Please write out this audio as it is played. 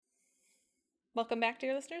Welcome back,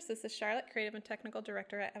 dear listeners. This is Charlotte, Creative and Technical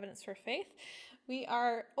Director at Evidence for Faith. We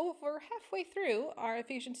are over halfway through our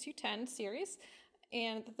Ephesians 2:10 series,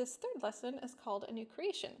 and this third lesson is called A New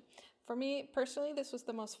Creation. For me, personally, this was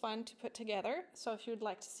the most fun to put together, so if you would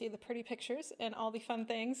like to see the pretty pictures and all the fun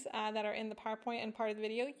things that are in the PowerPoint and part of the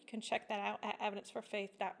video, you can check that out at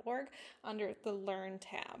evidenceforfaith.org under the Learn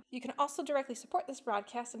tab. You can also directly support this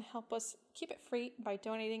broadcast and help us keep it free by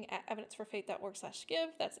donating at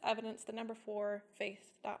evidenceforfaith.org/give. That's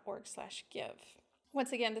evidence4faith.org/give.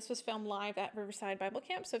 Once again, this was filmed live at Riverside Bible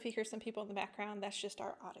Camp, so if you hear some people in the background, that's just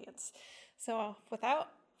our audience. So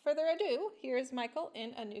without further ado, here is Michael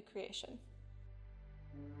in A New Creation.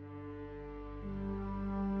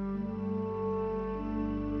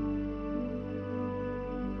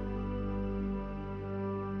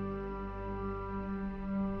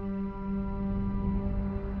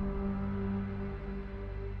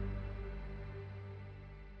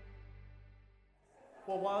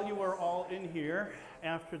 Well, while you are all in here,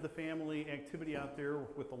 after the family activity out there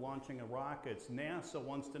with the launching of rockets, NASA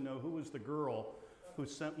wants to know who was the girl who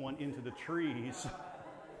sent one into the trees,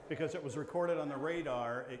 because it was recorded on the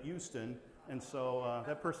radar at Houston, and so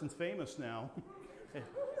that person's famous now.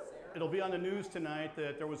 It'll be on the news tonight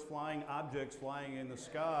that there was flying objects flying in the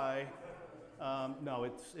sky. No,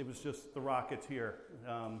 it was just the rockets here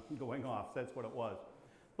going off. That's what it was.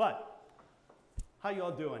 But how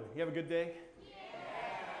y'all doing? You have a good day?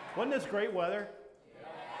 Yeah. Wasn't this great weather?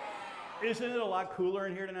 Yeah. Isn't it a lot cooler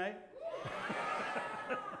in here tonight?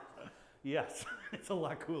 Yes, it's a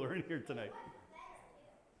lot cooler in here tonight.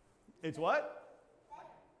 It's what?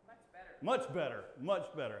 Much better. Much better.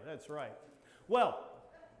 Much better. That's right. Well,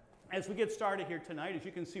 as we get started here tonight, as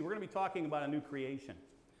you can see, we're going to be talking about a new creation.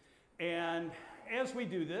 And as we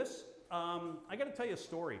do this, I got to tell you a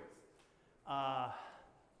story. A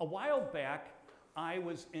while back, I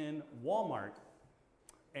was in Walmart.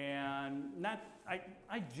 And I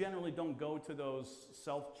generally don't go to those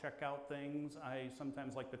self-checkout things. I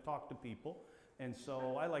sometimes like to talk to people. And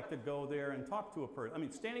so I like to go there and talk to a person. I mean,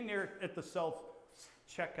 standing there at the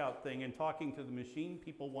self-checkout thing and talking to the machine,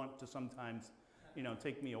 people want to sometimes,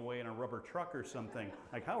 take me away in a rubber truck or something.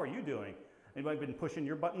 Like, how are you doing? Anybody been pushing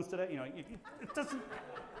your buttons today?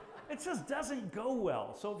 It just doesn't go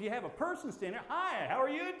well. So if you have a person standing there, hi, how are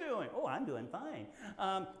you doing? Oh, I'm doing fine.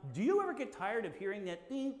 Do you ever get tired of hearing that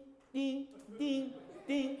ding, ding, ding,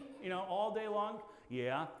 ding, all day long?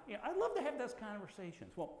 Yeah. I'd love to have those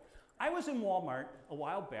conversations. Well, I was in Walmart a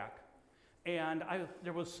while back, and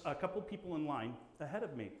there was a couple people in line ahead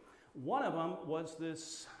of me. One of them was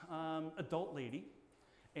this adult lady.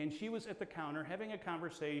 And she was at the counter having a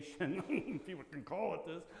conversation, if you can call it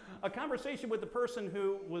this, a conversation with the person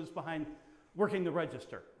who was behind working the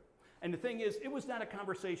register. And the thing is, it was not a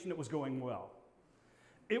conversation that was going well.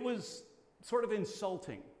 It was sort of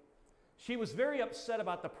insulting. She was very upset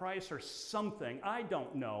about the price or something. I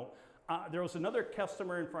don't know. There was another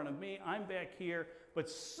customer in front of me. I'm back here. But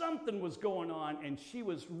something was going on, and she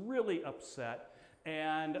was really upset.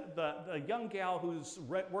 And the young gal who's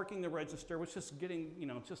working the register was just getting,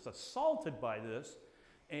 just assaulted by this.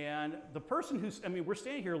 And the person we're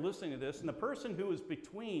standing here listening to this, and the person who is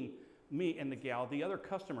between me and the gal, the other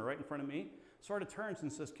customer right in front of me, sort of turns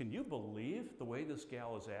and says, "Can you believe the way this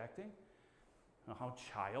gal is acting? How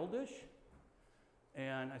childish?"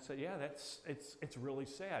 And I said, "Yeah, it's really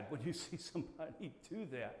sad when you see somebody do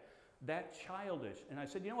that. That childish." And I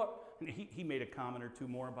said, "You know what?" And he made a comment or two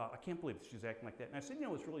more about, "I can't believe she's acting like that." And I said,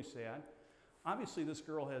 "It's really sad. Obviously, this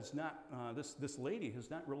girl has not, this lady has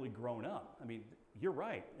not really grown up. I mean, you're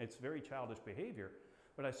right. It's very childish behavior."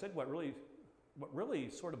 But I said, what really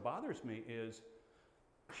sort of bothers me is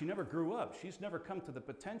she never grew up. She's never come to the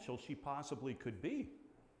potential she possibly could be."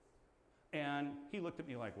 And he looked at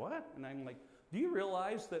me like, "What?" And I'm like, "Do you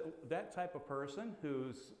realize that type of person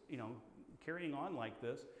who's, carrying on like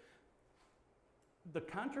this, the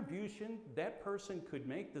contribution that person could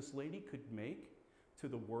make, this lady could make to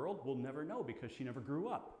the world, we'll never know because she never grew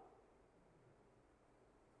up."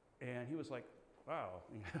 And he was like, "Wow,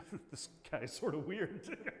 this guy's sort of weird."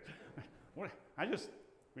 I just,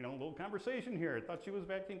 a little conversation here. I thought she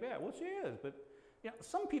was acting bad. Well, she is, but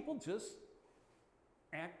some people just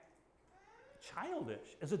act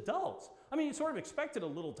childish as adults. I mean, you sort of expected a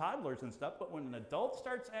little toddlers and stuff, but when an adult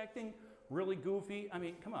starts acting really goofy,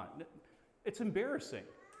 come on. It's embarrassing,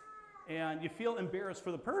 and you feel embarrassed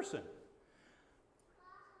for the person.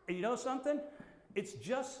 And you know something? It's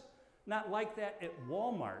just not like that at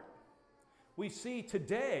Walmart. We see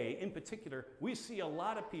today, in particular, we see a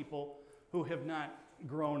lot of people who have not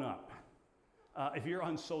grown up. If you're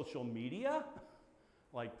on social media,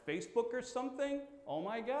 like Facebook or something, oh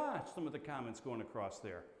my gosh, some of the comments going across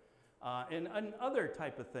there. And other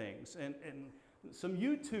type of things, and some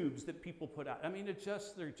YouTubes that people put out. I mean,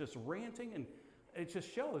 they're just ranting, and it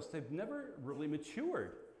just shows they've never really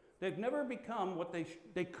matured. They've never become what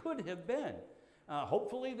they could have been.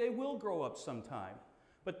 Hopefully they will grow up sometime.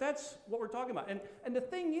 But that's what we're talking about. And the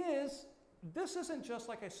thing is, this isn't just,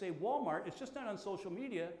 like I say, Walmart. It's just not on social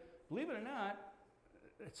media. Believe it or not,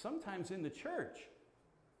 it's sometimes in the church.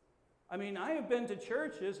 I mean, I have been to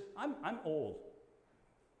churches. I'm old.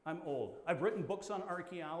 I'm old. I've written books on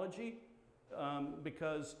archaeology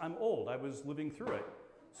because I'm old. I was living through it.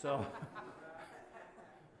 So,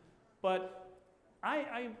 but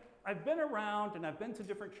I've been around and I've been to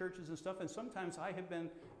different churches and stuff, and sometimes I have been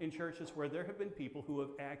in churches where there have been people who have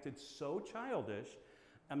acted so childish.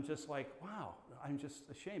 I'm just like, wow, I'm just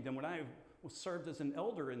ashamed. And when I served as an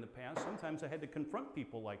elder in the past, sometimes I had to confront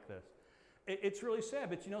people like this. It's really sad,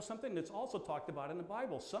 but you know something that's also talked about in the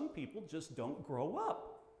Bible? Some people just don't grow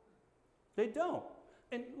up. They don't.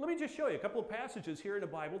 And let me just show you a couple of passages here in the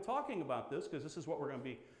Bible talking about this, because this is what we're going to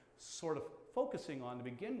be sort of focusing on to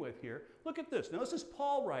begin with here. Look at this. Now, this is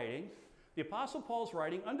Paul writing. The Apostle Paul's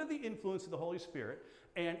writing under the influence of the Holy Spirit.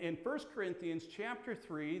 And in 1 Corinthians chapter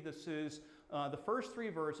 3, this is the first 3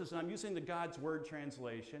 verses, and I'm using the God's Word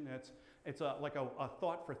translation. It's like a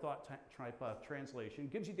thought-for-thought type of translation.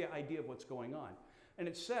 It gives you the idea of what's going on. And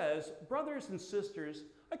it says, brothers and sisters,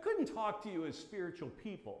 I couldn't talk to you as spiritual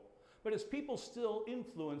people, but as people still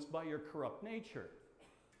influenced by your corrupt nature.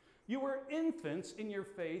 You were infants in your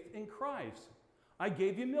faith in Christ. I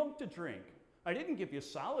gave you milk to drink. I didn't give you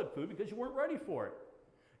solid food because you weren't ready for it.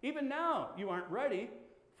 Even now, you aren't ready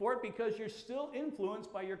for it because you're still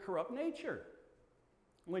influenced by your corrupt nature.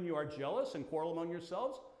 When you are jealous and quarrel among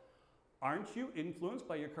yourselves, aren't you influenced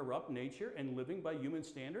by your corrupt nature and living by human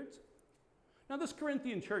standards? Now, this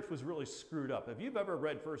Corinthian church was really screwed up. If you've ever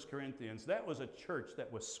read 1 Corinthians, that was a church that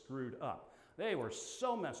was screwed up. They were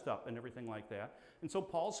so messed up and everything like that. And so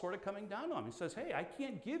Paul's sort of coming down on them. He says, hey, I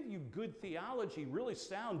can't give you good theology, really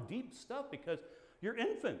sound, deep stuff because you're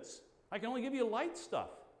infants. I can only give you light stuff.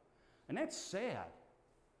 And that's sad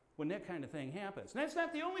when that kind of thing happens. And that's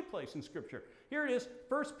not the only place in Scripture. Here it is,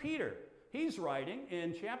 1 Peter. He's writing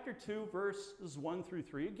in chapter 2, verses 1 through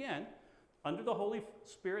 3. Again, under the Holy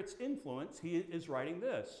Spirit's influence, he is writing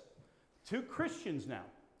this. To Christians now.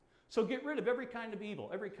 So get rid of every kind of evil,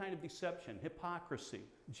 every kind of deception, hypocrisy,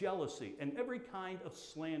 jealousy, and every kind of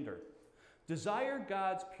slander. Desire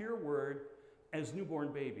God's pure word as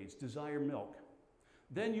newborn babies. Desire milk.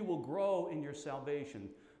 Then you will grow in your salvation.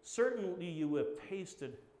 Certainly you have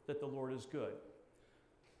tasted that the Lord is good.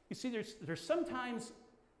 You see, there's sometimes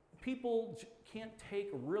people can't take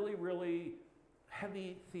really, really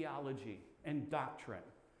heavy theology and doctrine.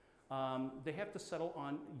 They have to settle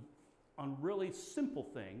on really simple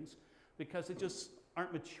things because they just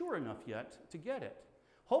aren't mature enough yet to get it.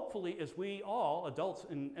 Hopefully, as we all, adults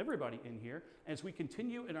and everybody in here, as we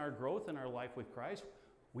continue in our growth in our life with Christ,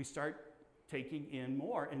 we start taking in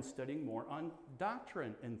more and studying more on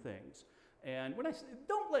doctrine and things. And when I say,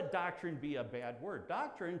 don't let doctrine be a bad word.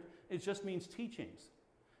 Doctrine, it just means teachings.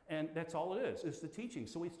 And that's all it is the teaching.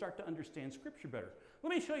 So we start to understand Scripture better.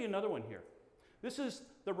 Let me show you another one here. This is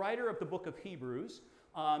the writer of the book of Hebrews.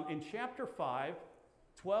 In chapter 5,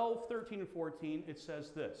 12, 13, and 14, it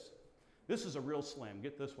says this. This is a real slam.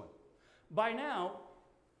 Get this one. By now,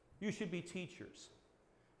 you should be teachers.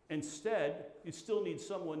 Instead, you still need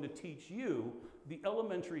someone to teach you the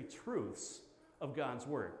elementary truths of God's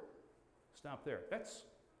Word. Stop there. That's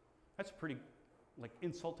a pretty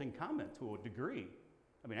insulting comment to a degree.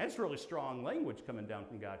 I mean, that's really strong language coming down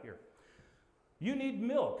from God here. You need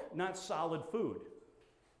milk, not solid food.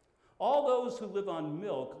 All those who live on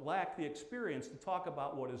milk lack the experience to talk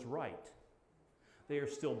about what is right. They are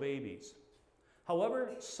still babies.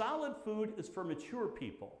 However, solid food is for mature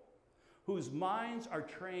people whose minds are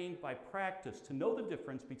trained by practice to know the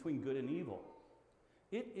difference between good and evil.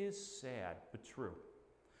 It is sad but true.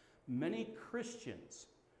 Many Christians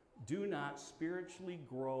do not spiritually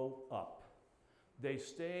grow up. They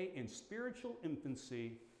stay in spiritual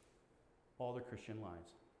infancy all their Christian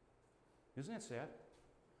lives. Isn't that sad?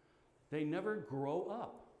 They never grow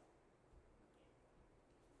up.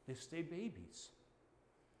 They stay babies.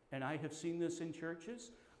 And I have seen this in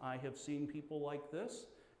churches. I have seen people like this,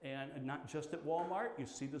 and not just at Walmart. You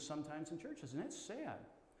see this sometimes in churches, and it's sad.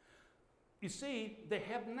 You see, they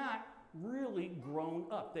have not really grown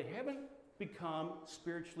up. They haven't become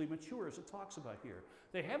spiritually mature, as it talks about here.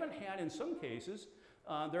 They haven't had, in some cases,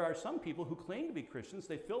 there are some people who claim to be Christians.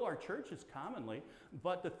 They fill our churches commonly,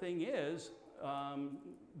 but the thing is,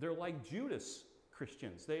 they're like Judas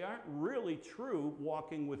Christians. They aren't really true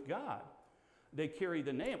walking with God. They carry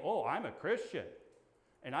the name, oh, I'm a Christian.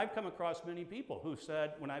 And I've come across many people who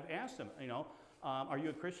said, when I've asked them, are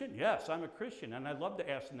you a Christian? Yes, I'm a Christian. And I love to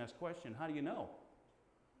ask them this question, how do you know?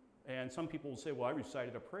 And some people will say, well, I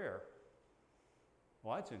recited a prayer.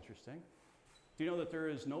 Well, that's interesting. Do you know that there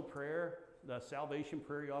is no prayer, the salvation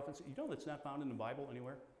prayer you often say, you know that's not found in the Bible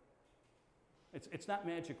anywhere? It's not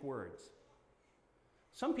magic words.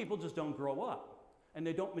 Some people just don't grow up and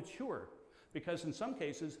they don't mature because in some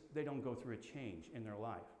cases they don't go through a change in their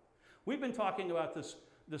life. We've been talking about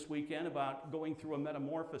this weekend about going through a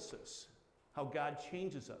metamorphosis, how God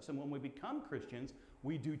changes us. And when we become Christians,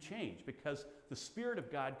 we do change because the Spirit of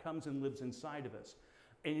God comes and lives inside of us.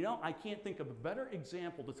 And I can't think of a better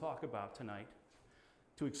example to talk about tonight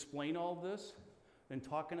to explain all this than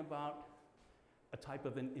talking about a type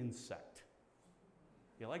of an insect.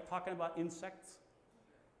 You like talking about insects?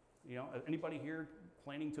 Anybody here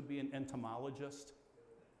planning to be an entomologist?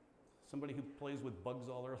 Somebody who plays with bugs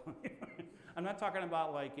all their life? I'm not talking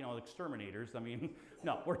about exterminators.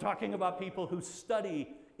 No, we're talking about people who study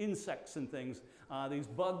insects and things, these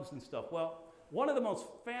bugs and stuff. Well, one of the most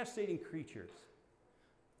fascinating creatures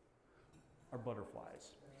are butterflies.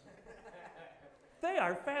 They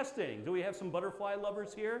are fascinating. Do we have some butterfly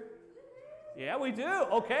lovers here? Yeah, we do.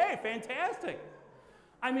 Okay, fantastic.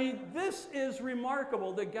 This is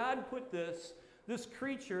remarkable that God put this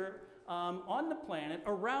creature on the planet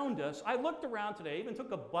around us. I looked around today, even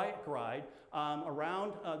took a bike ride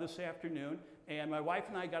around this afternoon, and my wife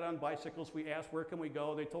and I got on bicycles. We asked, where can we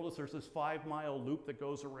go? They told us there's this 5-mile loop that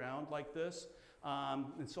goes around like this.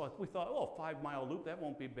 And so we thought, 5-mile loop, that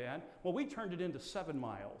won't be bad. Well, we turned it into 7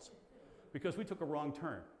 miles because we took a wrong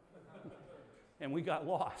turn and we got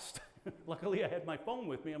lost. Luckily, I had my phone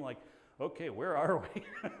with me. I'm like, okay, where are we?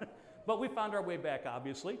 But we found our way back,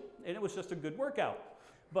 obviously, and it was just a good workout.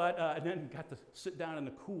 But and then got to sit down in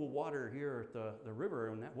the cool water here at the river,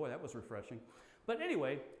 and that was refreshing. But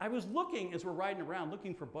anyway, I was looking as we're riding around,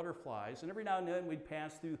 looking for butterflies, and every now and then we'd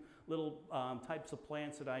pass through little types of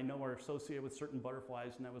plants that I know are associated with certain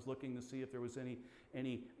butterflies, and I was looking to see if there was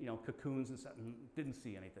any cocoons and stuff, and didn't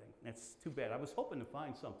see anything. That's too bad. I was hoping to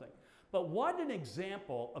find something. But what an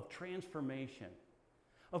example of transformation,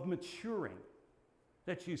 of maturing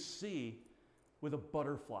that you see with a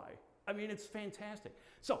butterfly. It's fantastic.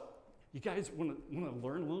 So, you guys want to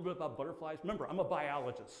learn a little bit about butterflies? Remember, I'm a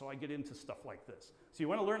biologist, so I get into stuff like this. So you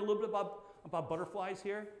want to learn a little bit about butterflies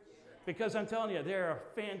here? Because I'm telling you, they're a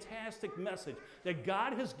fantastic message that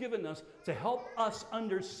God has given us to help us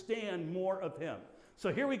understand more of Him.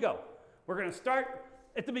 So here we go. We're going to start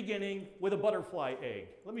at the beginning with a butterfly egg.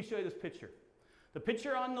 Let me show you this picture. The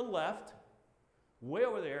picture on the left, way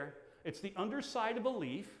over there, it's the underside of a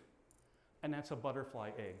leaf, and that's a butterfly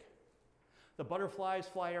egg. The butterflies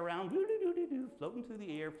fly around, floating through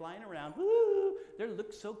the air, flying around. Woo! They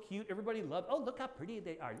look so cute. Everybody loves, oh, look how pretty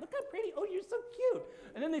they are. Look how pretty. Oh, you're so cute.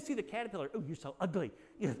 And then they see the caterpillar. Oh, you're so ugly.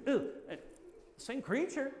 Same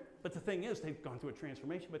creature, but the thing is, they've gone through a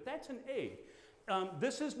transformation. But that's an egg.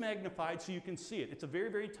 This is magnified so you can see it. It's a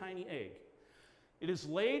very, very tiny egg. It is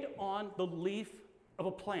laid on the leaf of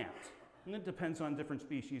a plant. And it depends on different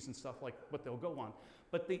species and stuff like what they'll go on.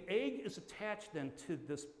 But the egg is attached then to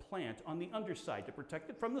this plant on the underside to protect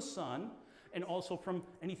it from the sun and also from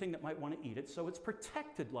anything that might want to eat it. So it's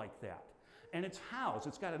protected like that. And it's housed.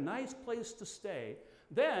 It's got a nice place to stay.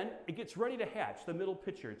 Then it gets ready to hatch, the middle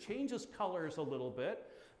picture. It changes colors a little bit.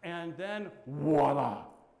 And then, voila!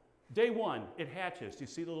 Day one, it hatches. Do you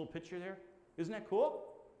see the little picture there? Isn't that cool?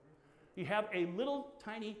 You have a little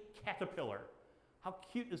tiny caterpillar. How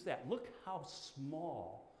cute is that? Look how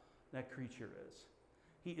small that creature is.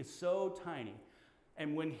 He is so tiny.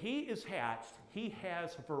 And when he is hatched, he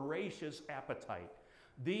has voracious appetite.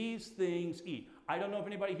 These things eat. I don't know if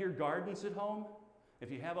anybody here gardens at home.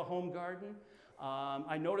 If you have a home garden,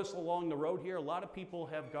 I noticed along the road here, a lot of people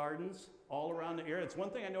have gardens all around the area. It's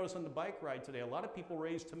one thing I noticed on the bike ride today. A lot of people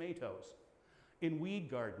raise tomatoes in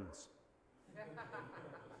weed gardens.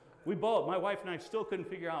 My wife and I still couldn't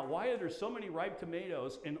figure out why are there so many ripe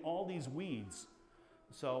tomatoes in all these weeds.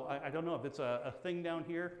 So I don't know if it's a thing down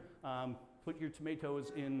here. Put your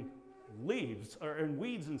tomatoes in leaves or in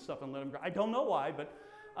weeds and stuff and let them grow. I don't know why,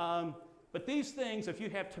 but these things, if you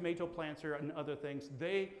have tomato plants or and other things,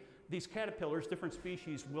 these caterpillars, different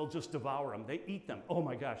species, will just devour them. They eat them. Oh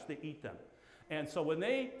my gosh, they eat them. And so when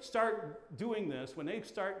they start doing this,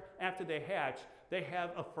 after they hatch, they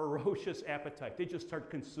have a ferocious appetite. They just start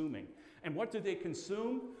consuming. And what do they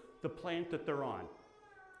consume? The plant that they're on.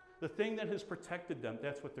 The thing that has protected them,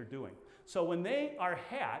 that's what they're doing. So when they are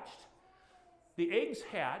hatched, the eggs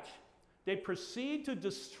hatch, They proceed to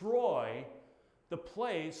destroy the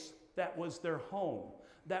place that was their home,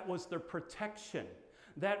 that was their protection,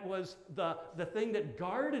 that was the thing that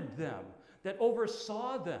guarded them, that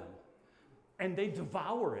oversaw them. And they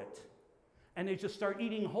devour it. And they just start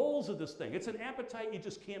eating holes of this thing. It's an appetite you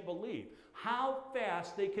just can't believe. How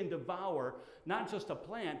fast they can devour not just a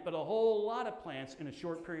plant, but a whole lot of plants in a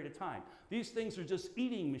short period of time. These things are just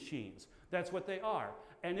eating machines. That's what they are.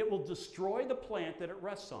 And it will destroy the plant that it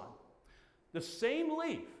rests on. The same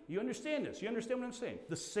leaf, you understand this? You understand what I'm saying?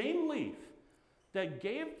 The same leaf that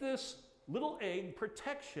gave this little egg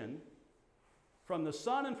protection from the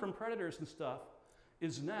sun and from predators and stuff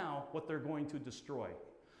is now what they're going to destroy.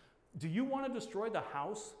 Do you want to destroy the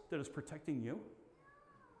house that is protecting you?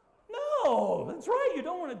 No, that's right. You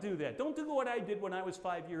don't want to do that. Don't do what I did when I was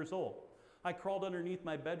 5 years old. I crawled underneath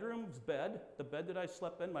my bedroom's bed, the bed that I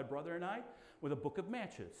slept in, my brother and I, with a book of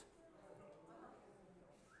matches.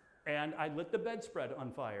 And I lit the bedspread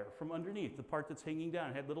on fire from underneath, the part that's hanging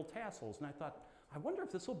down. It had little tassels. And I thought, I wonder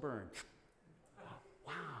if this will burn.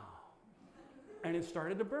 Wow. And it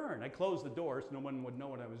started to burn. I closed the door so no one would know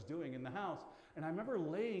what I was doing in the house. And I remember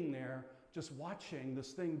laying there just watching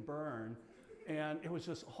this thing burn. And it was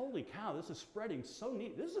just, holy cow, this is spreading so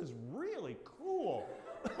neat. This is really cool.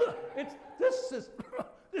 This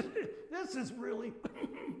is really,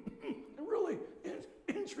 really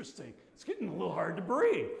interesting. It's getting a little hard to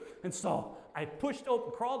breathe. And so I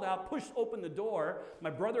crawled out, pushed open the door.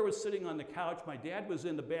 My brother was sitting on the couch. My dad was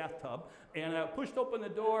in the bathtub. And I pushed open the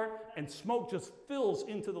door, and smoke just fills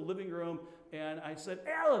into the living room. And I said,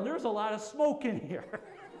 Alan, there's a lot of smoke in here.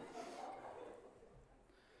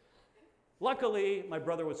 Luckily, my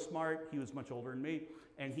brother was smart. He was much older than me.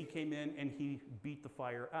 And he came in and he beat the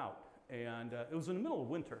fire out. And it was in the middle of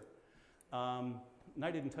winter. And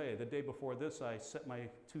I didn't tell you, the day before this, I set my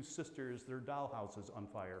two sisters, their doll houses on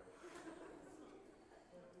fire.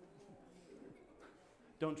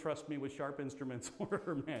 Don't trust me with sharp instruments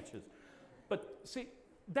or matches. But see,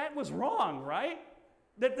 that was wrong, right?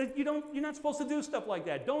 That you're not supposed to do stuff like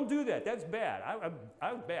that. Don't do that. That's bad.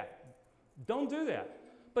 I was bad. Don't do that.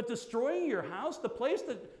 But destroying your house, the place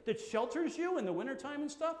that shelters you in the wintertime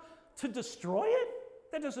and stuff, to destroy it?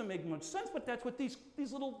 That doesn't make much sense, but that's what these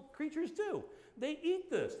little creatures do. They eat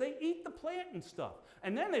this. They eat the plant and stuff.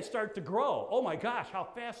 And then they start to grow. Oh my gosh, how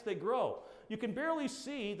fast they grow. You can barely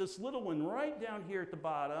see this little one right down here at the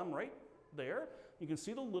bottom, right there. You can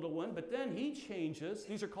see the little one, but then he changes.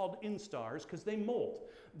 These are called instars because they molt.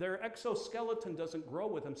 Their exoskeleton doesn't grow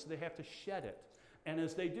with them, so they have to shed it. And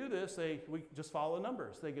as they do this, we just follow the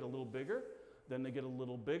numbers. They get a little bigger, then they get a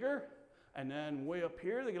little bigger, and then way up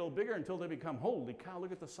here, they get a little bigger until they become, holy cow,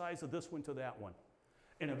 look at the size of this one to that one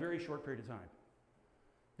in a very short period of time.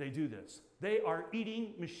 They do this. They are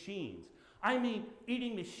eating machines. I mean,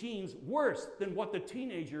 eating machines worse than what the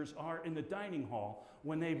teenagers are in the dining hall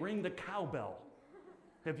when they ring the cowbell.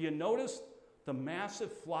 Have you noticed the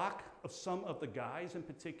massive flock of some of the guys in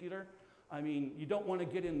particular? I mean, you don't want to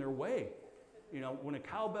get in their way. You know, when a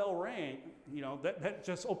cowbell rang, you know, that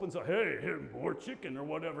just opens up, hey, more chicken or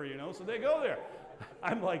whatever, you know, so they go there.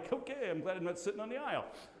 I'm like, okay, I'm glad I'm not sitting on the aisle.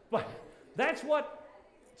 But that's what,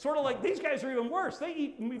 sort of like, these guys are even worse. They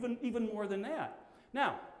eat even more than that.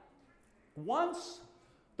 Now, once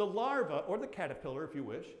the larva, or the caterpillar, if you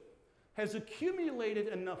wish, has accumulated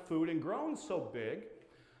enough food and grown so big,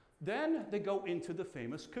 then they go into the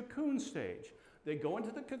famous cocoon stage. They go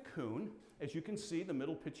into the cocoon, as you can see, the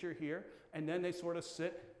middle picture here, and then they sort of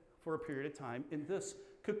sit for a period of time in this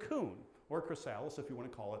cocoon, or chrysalis, if you want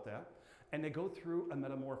to call it that, and they go through a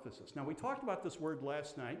metamorphosis. Now, we talked about this word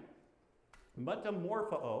last night.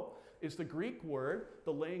 Metamorpho is the Greek word,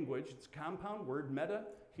 the language, it's a compound word. Meta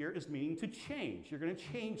here is meaning to change. You're going to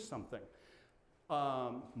change something.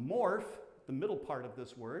 Morph, the middle part of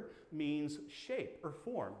this word, means shape or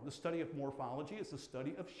form. The study of morphology is the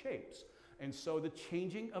study of shapes. And so the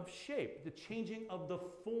changing of shape, the changing of the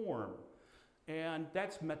form. And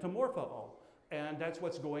that's metamorpho. And that's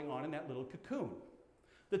what's going on in that little cocoon.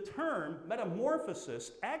 The term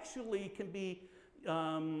metamorphosis actually can be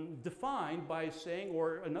defined by saying,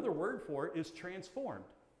 or another word for it is transformed.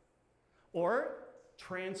 Or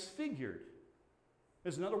transfigured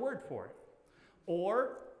is another word for it.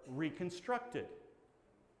 Or reconstructed.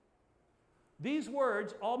 These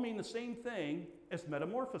words all mean the same thing as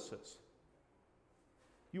metamorphosis.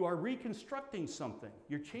 You are reconstructing something.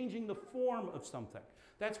 You're changing the form of something.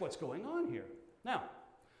 That's what's going on here. Now,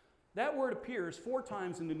 that word appears 4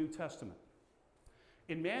 times in the New Testament.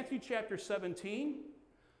 In Matthew chapter 17,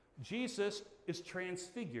 Jesus is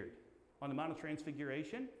transfigured. On the Mount of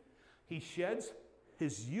Transfiguration, he sheds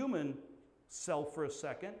his human self for a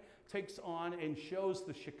second, takes on and shows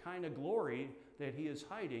the Shekinah glory that he is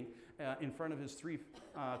hiding in front of his three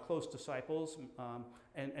close disciples.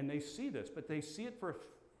 And they see this, but they see it for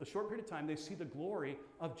a short period of time. They see the glory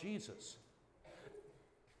of Jesus.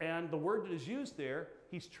 And the word that is used there,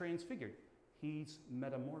 he's transfigured. He's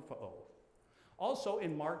metamorpho. Also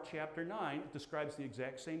in Mark chapter 9, it describes the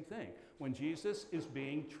exact same thing. When Jesus is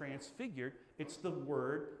being transfigured, it's the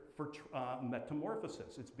word for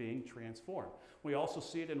metamorphosis. It's being transformed. We also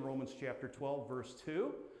see it in Romans chapter 12, verse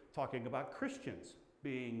 2, talking about Christians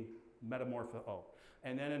being metamorpho.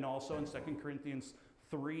 And then also in 2 Corinthians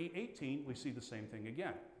 3:18, we see the same thing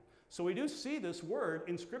again. So we do see this word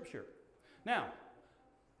in Scripture. Now,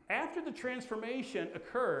 after the transformation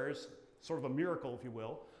occurs, sort of a miracle, if you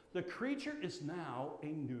will, the creature is now a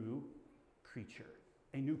new creature,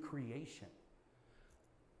 a new creation.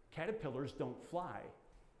 Caterpillars don't fly.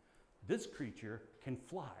 This creature can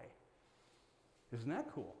fly. Isn't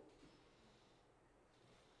that cool?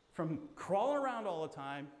 From crawling around all the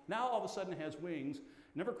time, now all of a sudden it has wings,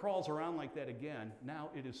 never crawls around like that again. Now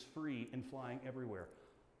it is free and flying everywhere.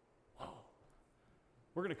 Whoa.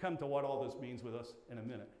 We're going to come to what all this means with us in a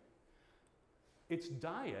minute. Its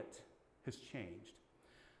diet has changed.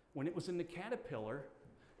 When it was in the caterpillar,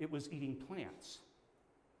 it was eating plants.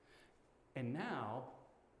 And now,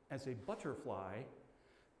 as a butterfly,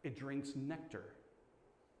 it drinks nectar.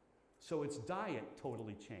 So its diet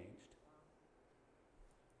totally changed.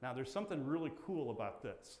 Now, there's something really cool about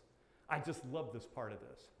this. I just love this part of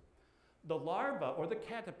this. The larva, or the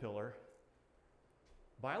caterpillar,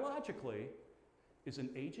 biologically, is an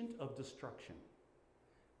agent of destruction.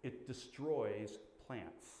 It destroys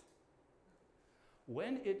plants.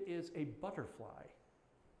 When it is a butterfly,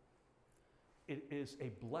 it is a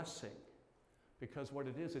blessing, because what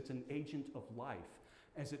it is, it's an agent of life.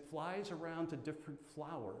 As it flies around to different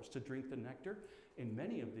flowers to drink the nectar, in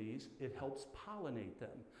many of these, it helps pollinate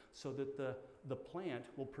them so that the plant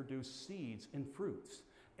will produce seeds and fruits,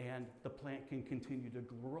 and the plant can continue to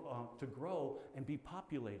grow and be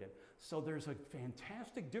populated. So there's a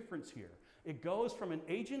fantastic difference here. It goes from an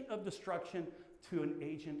agent of destruction to an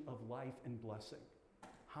agent of life and blessing.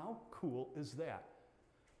 How cool is that?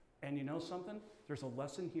 And you know something? There's a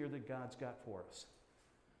lesson here that God's got for us.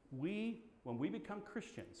 When we become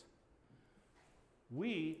Christians,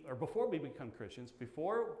 before we become Christians,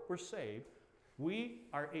 before we're saved, we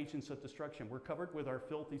are agents of destruction. We're covered with our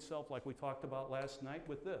filthy self, like we talked about last night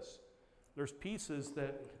with this. There's pieces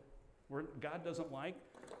that God doesn't like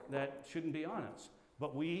that shouldn't be on us.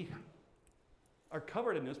 But we are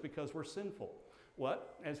covered in this because we're sinful.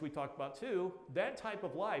 What? As we talked about too, that type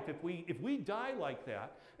of life, if we die like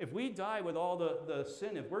that, if we die with all the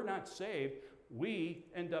sin, if we're not saved, we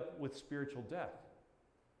end up with spiritual death,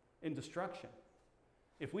 in destruction.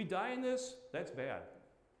 If we die in this, that's bad.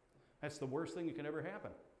 That's the worst thing that can ever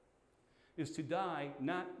happen, is to die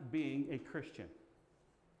not being a Christian.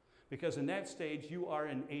 Because in that stage, you are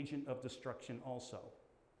an agent of destruction also.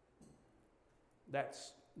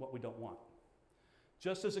 That's what we don't want.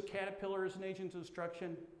 Just as a caterpillar is an agent of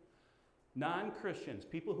destruction, non-Christians,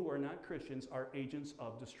 people who are not Christians, are agents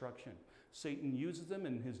of destruction. Satan uses them,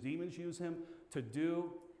 and his demons use him to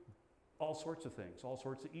do all sorts of things, all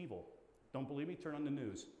sorts of evil. Don't believe me? Turn on the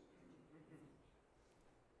news.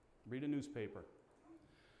 Read a newspaper.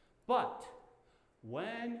 But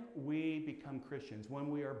when we become Christians, when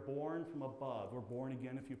we are born from above, or born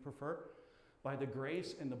again if you prefer, by the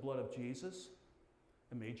grace and the blood of Jesus,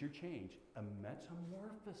 a major change, a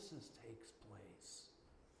metamorphosis takes place.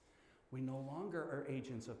 We no longer are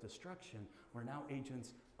agents of destruction. We're now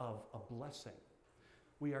agents of a blessing.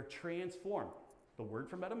 We are transformed. The word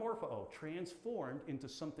for metamorpho, transformed into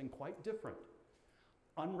something quite different.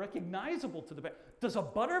 Unrecognizable to the back. Does a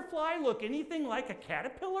butterfly look anything like a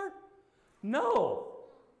caterpillar? No.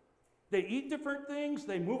 They eat different things.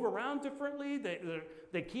 They move around differently.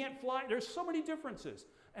 They can't fly. There's so many differences.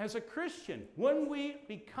 As a Christian, when we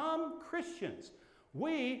become Christians,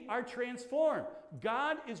 we are transformed.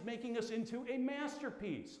 God is making us into a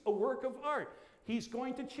masterpiece, a work of art. He's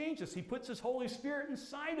going to change us. He puts His Holy Spirit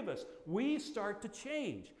inside of us. We start to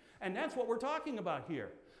change. And that's what we're talking about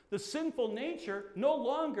here. The sinful nature no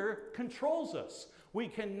longer controls us. We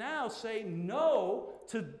can now say no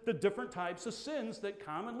to the different types of sins that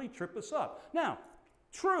commonly trip us up. Now,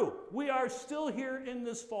 true, we are still here in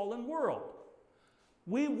this fallen world.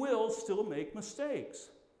 We will still make mistakes.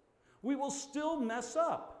 We will still mess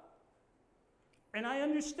up. And I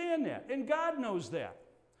understand that. And God knows that.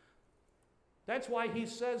 That's why He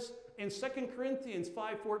says in 2 Corinthians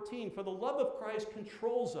 5:14, for the love of Christ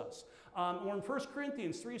controls us. Or in 1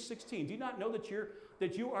 Corinthians 3:16, do you not know that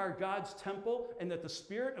that you are God's temple and that the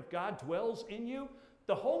Spirit of God dwells in you?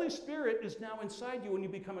 The Holy Spirit is now inside you when you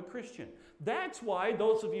become a Christian. That's why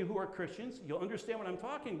those of you who are Christians, you'll understand what I'm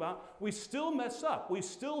talking about, we still mess up. We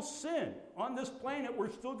still sin. On this planet, we're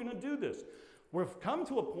still going to do this. We've come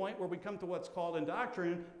to a point where we come to what's called in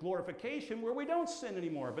doctrine glorification, where we don't sin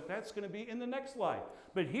anymore, but that's going to be in the next life.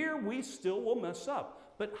 But here we still will mess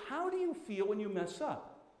up. But how do you feel when you mess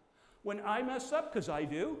up? When I mess up, because I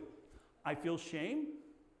do, I feel shame.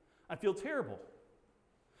 I feel terrible.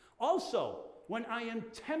 Also, when I am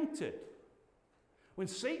tempted, when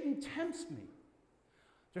Satan tempts me,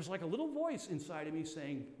 there's like a little voice inside of me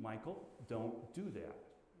saying, Michael, don't do that.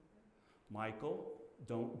 Michael,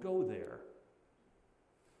 don't go there.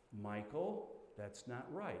 Michael, that's not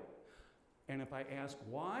right. And if I ask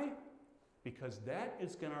why, because that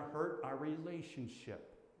is going to hurt our relationship.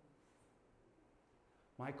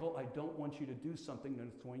 Michael, I don't want you to do something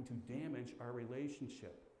that's going to damage our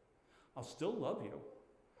relationship. I'll still love you,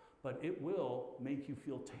 but it will make you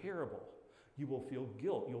feel terrible. You will feel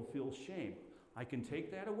guilt. You'll feel shame. I can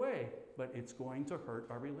take that away, but it's going to hurt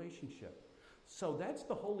our relationship. So that's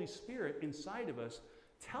the Holy Spirit inside of us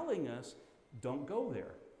telling us, don't go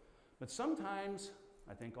there. But sometimes,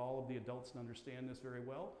 I think all of the adults understand this very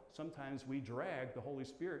well, sometimes we drag the Holy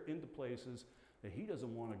Spirit into places that he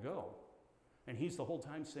doesn't want to go. And he's the whole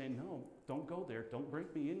time saying, no, don't go there. Don't bring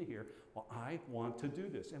me in here. Well, I want to do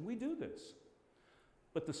this. And we do this.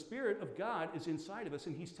 But the Spirit of God is inside of us,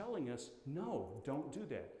 and he's telling us, no, don't do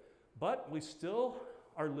that. But we still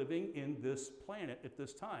are living in this planet at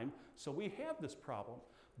this time, so we have this problem.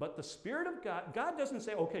 But the Spirit of God, God doesn't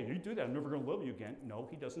say, okay, you do that, I'm never going to love you again. No,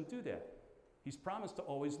 he doesn't do that. He's promised to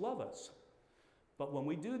always love us. But when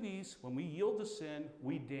we do these, when we yield to sin,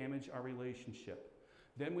 we damage our relationship.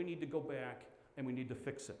 Then we need to go back and we need to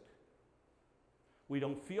fix it. We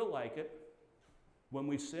don't feel like it. When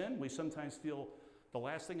we sin, we sometimes feel, the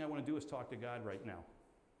last thing I want to do is talk to God right now.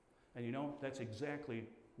 And you know, that's exactly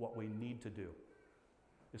what we need to do,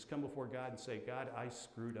 is come before God and say, God, I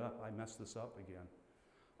screwed up. I messed this up again.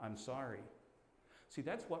 I'm sorry. See,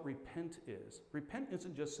 that's what repent is. Repent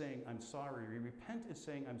isn't just saying, I'm sorry. Repent is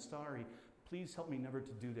saying, I'm sorry. Please help me never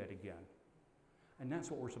to do that again. And that's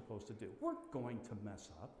what we're supposed to do. We're going to mess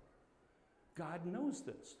up. God knows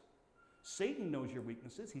this. Satan knows your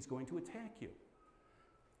weaknesses. He's going to attack you.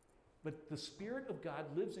 But the Spirit of God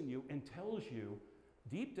lives in you and tells you,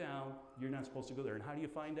 deep down, you're not supposed to go there. And how do you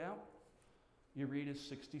find out? You read his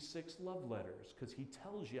 66 love letters, because he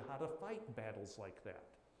tells you how to fight battles like that.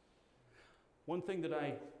 One thing that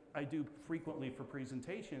I do frequently for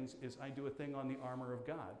presentations is I do a thing on the armor of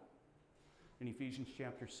God. In Ephesians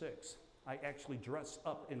chapter 6, I actually dress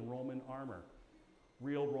up in Roman armor,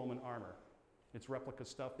 real Roman armor. It's replica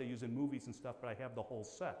stuff they use in movies and stuff, but I have the whole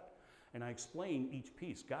set. And I explain each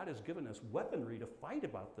piece. God has given us weaponry to fight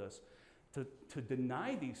about this, to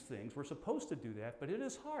deny these things. We're supposed to do that, but it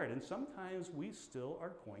is hard, and sometimes we still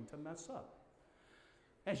are going to mess up.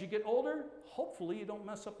 As you get older, hopefully you don't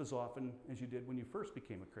mess up as often as you did when you first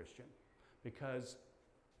became a Christian, because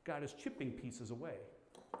God is chipping pieces away.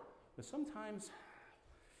 But sometimes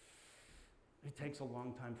it takes a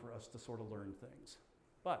long time for us to sort of learn things.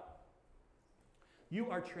 But you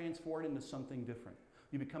are transformed into something different.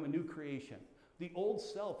 You become a new creation. The old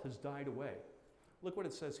self has died away. Look what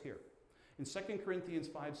it says here. In 2 Corinthians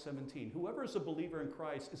 5:17, whoever is a believer in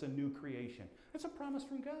Christ is a new creation. That's a promise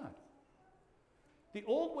from God. The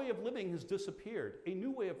old way of living has disappeared. A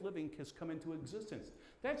new way of living has come into existence.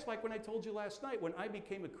 That's like when I told you last night, when I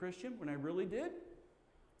became a Christian, when I really did,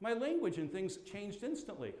 my language and things changed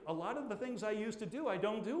instantly. A lot of the things I used to do, I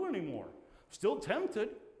don't do anymore. Still tempted,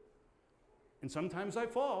 and sometimes I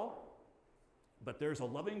fall, but there's a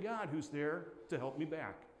loving God who's there to help me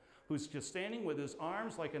back, who's just standing with his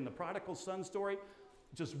arms, like in the prodigal son story,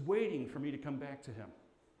 just waiting for me to come back to him.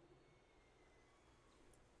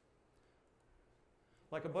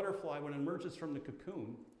 Like a butterfly, when it emerges from the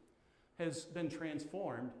cocoon, has been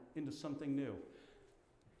transformed into something new.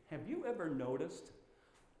 Have you ever noticed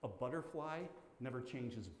a butterfly never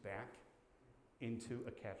changes back into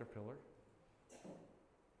a caterpillar?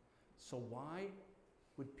 So why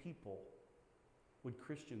would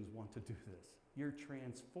Christians want to do this? You're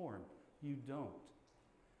transformed. You don't.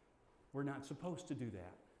 We're not supposed to do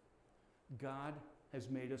that. God has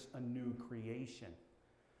made us a new creation.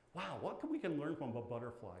 Wow, what can we learn from a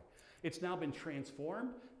butterfly? It's now been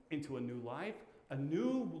transformed into a new life, a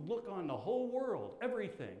new look on the whole world,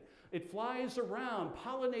 everything. It flies around,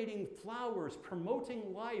 pollinating flowers,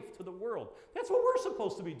 promoting life to the world. That's what we're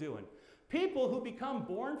supposed to be doing. People who become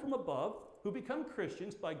born from above, who become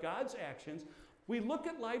Christians by God's actions, We look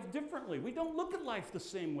at life differently. We don't look at life the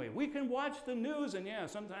same way. We can watch the news, and yeah,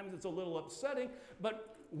 sometimes it's a little upsetting,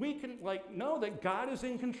 but we can know that God is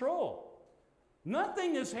in control.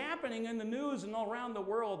 Nothing is happening in the news and all around the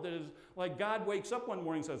world that is like God wakes up one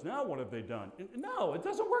morning and says, now what have they done? No, it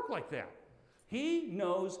doesn't work like that. He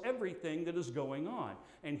knows everything that is going on,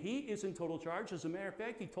 and he is in total charge. As a matter of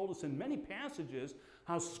fact, he told us in many passages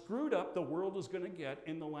how screwed up the world is going to get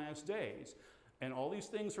in the last days. And all these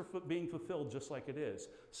things are being fulfilled just like it is.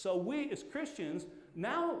 So we as Christians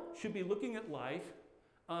now should be looking at life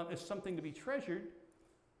as something to be treasured,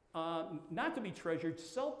 not to be treasured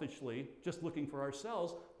selfishly, just looking for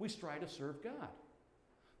ourselves. We strive to serve God.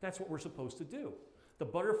 That's what we're supposed to do. The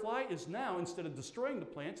butterfly is now, instead of destroying the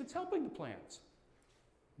plants, it's helping the plants.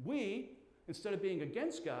 We, instead of being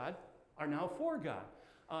against God, are now for God.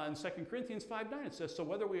 In 2 Corinthians 5:9 it says, so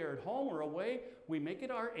whether we are at home or away, we make it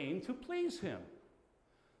our aim to please him.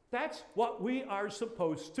 That's what we are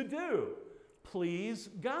supposed to do. Please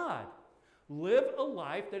God. Live a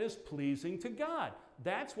life that is pleasing to God.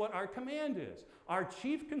 That's what our command is. Our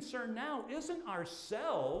chief concern now isn't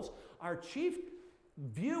ourselves. Our chief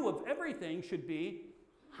view of everything should be,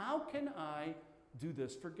 how can I do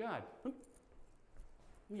this for God? Let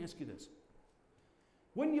me ask you this.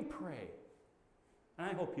 When you pray, and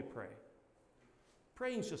I hope you pray,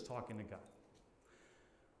 praying's just talking to God.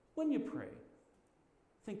 When you pray,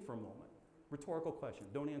 think for a moment. Rhetorical question.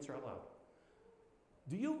 Don't answer out loud.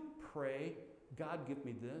 Do you pray, God, give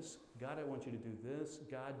me this? God, I want you to do this.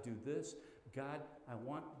 God, do this. God, I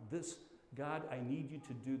want this. God, I need you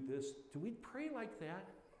to do this. Do we pray like that?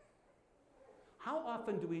 How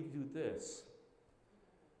often do we do this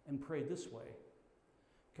and pray this way?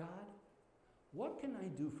 God, what can I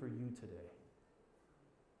do for you today?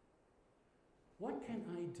 What can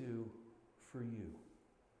I do for you?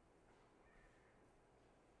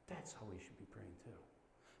 That's how we should be praying too.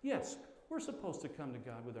 Yes, we're supposed to come to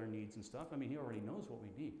God with our needs and stuff. I mean, he already knows what we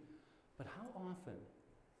need. But how often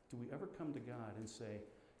do we ever come to God and say,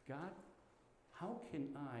 God, how can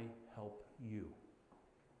I help you?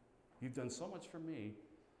 You've done so much for me.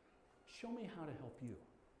 Show me how to help you.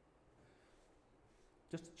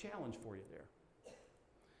 Just a challenge for you there.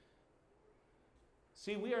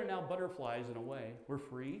 See, we are now butterflies in a way. We're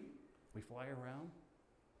free. We fly around.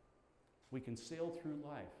 We can sail through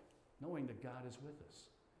life knowing that God is with us.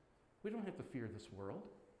 We don't have to fear this world.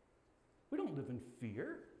 We don't live in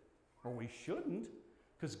fear, or we shouldn't,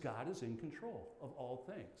 because God is in control of all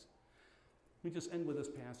things. Let me just end with this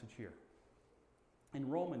passage here. In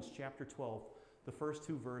Romans chapter 12, the first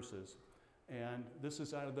two verses, and this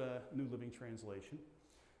is out of the New Living Translation,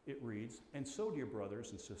 it reads, and so, dear brothers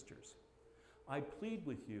and sisters, I plead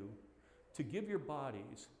with you to give your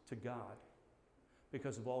bodies to God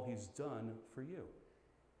because of all he's done for you.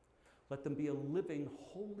 Let them be a living,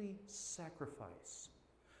 holy sacrifice,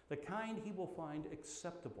 the kind he will find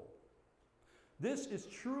acceptable. This is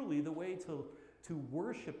truly the way to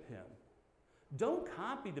worship him. Don't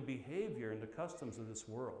copy the behavior and the customs of this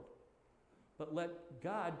world, but let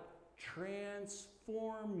God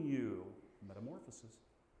transform you, metamorphosis,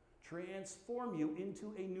 transform you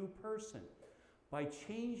into a new person by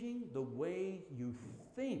changing the way you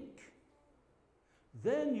think.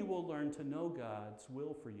 Then you will learn to know God's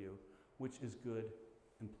will for you, which is good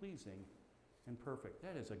and pleasing and perfect.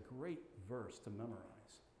 That is a great verse to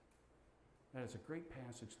memorize. That is a great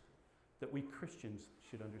passage that we Christians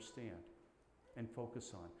should understand and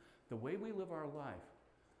focus on. The way we live our life,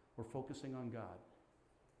 we're focusing on God.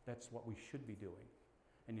 That's what we should be doing.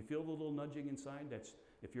 And you feel the little nudging inside? That's,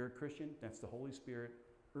 if you're a Christian, that's the Holy Spirit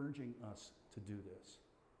urging us to do this.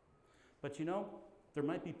 But you know, there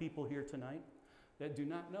might be people here tonight that do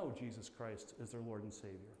not know Jesus Christ as their Lord and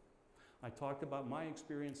Savior. I talked about my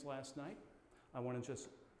experience last night. I want to just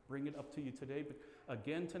bring it up to you today, but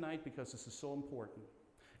again tonight, because this is so important.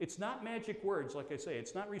 It's not magic words, like I say.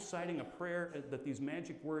 It's not reciting a prayer that these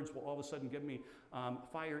magic words will all of a sudden give me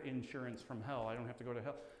fire insurance from hell. I don't have to go to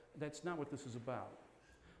hell. That's not what this is about.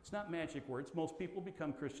 It's not magic words. Most people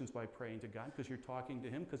become Christians by praying to God because you're talking to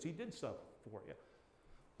him because he did so for you.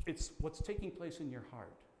 It's what's taking place in your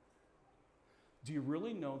heart. Do you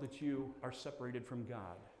really know that you are separated from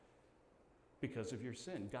God because of your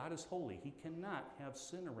sin? God is holy. He cannot have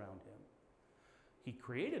sin around him. He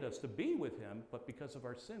created us to be with him, but because of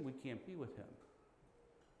our sin, we can't be with him.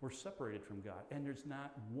 We're separated from God, and there's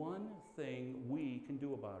not one thing we can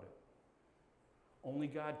do about it. Only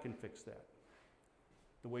God can fix that.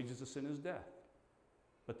 The wages of sin is death,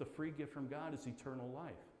 but the free gift from God is eternal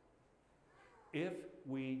life. If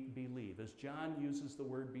we believe, as John uses the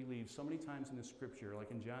word believe so many times in the scripture,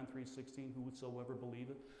 like in John 3:16, whosoever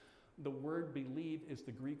believeth, The word believe is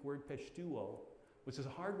the Greek word pisteuo, which is a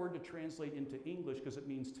hard word to translate into English because it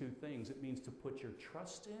means two things. It means to put your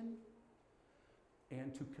trust in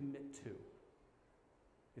and to commit to.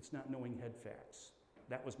 It's not knowing head facts.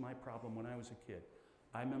 That was my problem when I was a kid.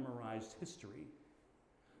 I memorized history.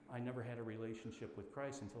 I never had a relationship with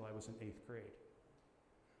Christ until I was in 8th grade.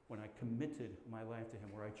 When I committed my life to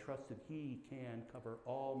him, where I trusted he can cover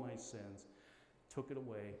all my sins, took it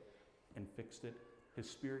away and fixed it. His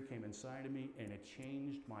Spirit came inside of me and it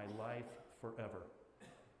changed my life forever.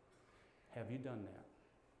 Have you done that?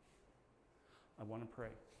 I want to pray.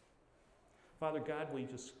 Father God, we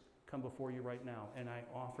just come before you right now and I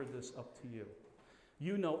offer this up to you.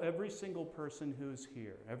 You know every single person who's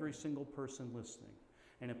here, every single person listening.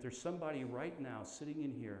 And if there's somebody right now sitting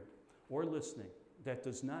in here or listening that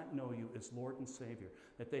does not know you as Lord and Savior,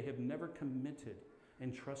 that they have never committed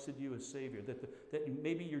and trusted you as Savior, that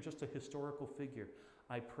maybe you're just a historical figure,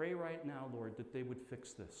 I pray right now, Lord, that they would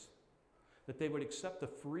fix this, that they would accept the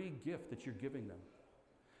free gift that you're giving them.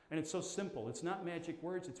 And it's so simple. It's not magic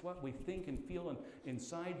words. It's what we think and feel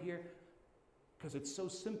inside here, because it's so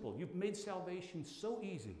simple. You've made salvation so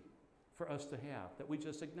easy for us to have that we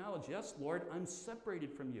just acknowledge, yes, Lord, I'm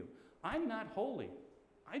separated from you. I'm not holy.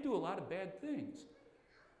 I do a lot of bad things.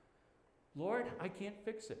 Lord, I can't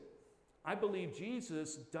fix it. I believe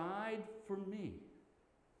Jesus died for me.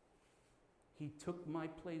 He took my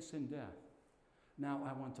place in death. Now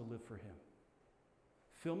I want to live for him.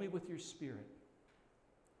 Fill me with your Spirit.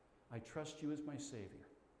 I trust you as my Savior.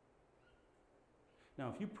 Now,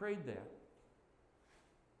 if you prayed that,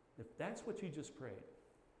 if that's what you just prayed,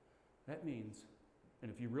 that means,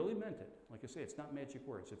 and if you really meant it, like I say, it's not magic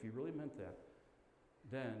words. If you really meant that,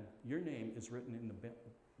 then your name is written in the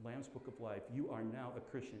Lamb's Book of Life. You are now a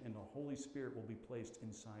Christian, and the Holy Spirit will be placed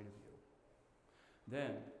inside of you.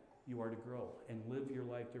 Then you are to grow and live your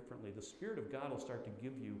life differently. The Spirit of God will start to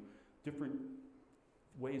give you different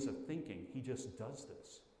ways of thinking. He just does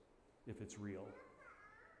this if it's real.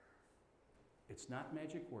 It's not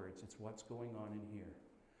magic words. It's what's going on in here.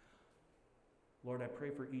 Lord, I pray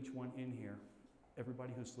for each one in here,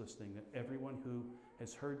 everybody who's listening, that everyone who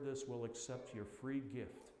has heard this will accept your free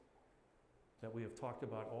gift that we have talked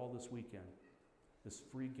about all this weekend, this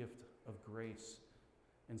free gift of grace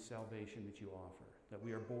and salvation that you offer, that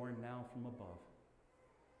we are born now from above.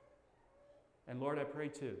 And Lord, I pray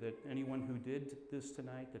too that anyone who did this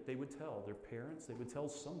tonight, that they would tell their parents, they would tell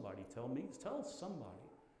somebody, tell me, tell somebody.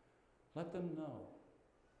 Let them know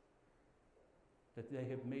that they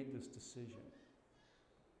have made this decision.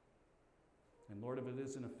 And Lord, if it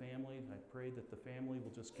is in a family, I pray that the family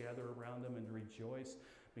will just gather around them and rejoice,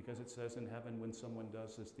 because it says in heaven when someone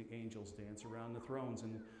does this, the angels dance around the thrones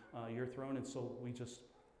and your throne. And so we just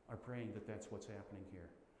are praying that that's what's happening here.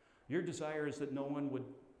 Your desire is that no one would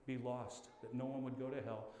be lost, that no one would go to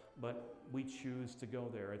hell, but we choose to go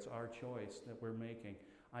there. It's our choice that we're making.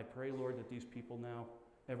 I pray, Lord, that these people now,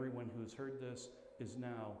 everyone who's heard this, is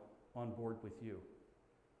now on board with you.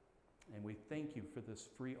 And we thank you for this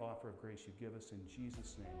free offer of grace you give us in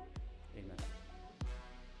Jesus' name. Amen.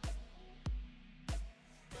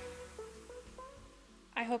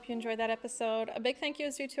 I hope you enjoyed that episode. A big thank you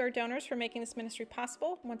is due to our donors for making this ministry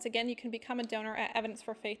possible. Once again, you can become a donor at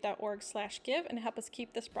evidenceforfaith.org/give and help us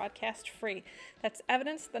keep this broadcast free. That's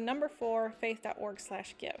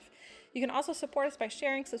evidence4faith.org/give. You can also support us by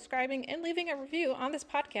sharing, subscribing, and leaving a review on this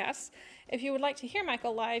podcast. If you would like to hear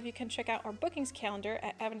Michael live, you can check out our bookings calendar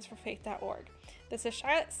at evidenceforfaith.org. This is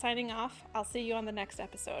Charlotte signing off. I'll see you on the next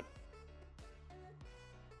episode.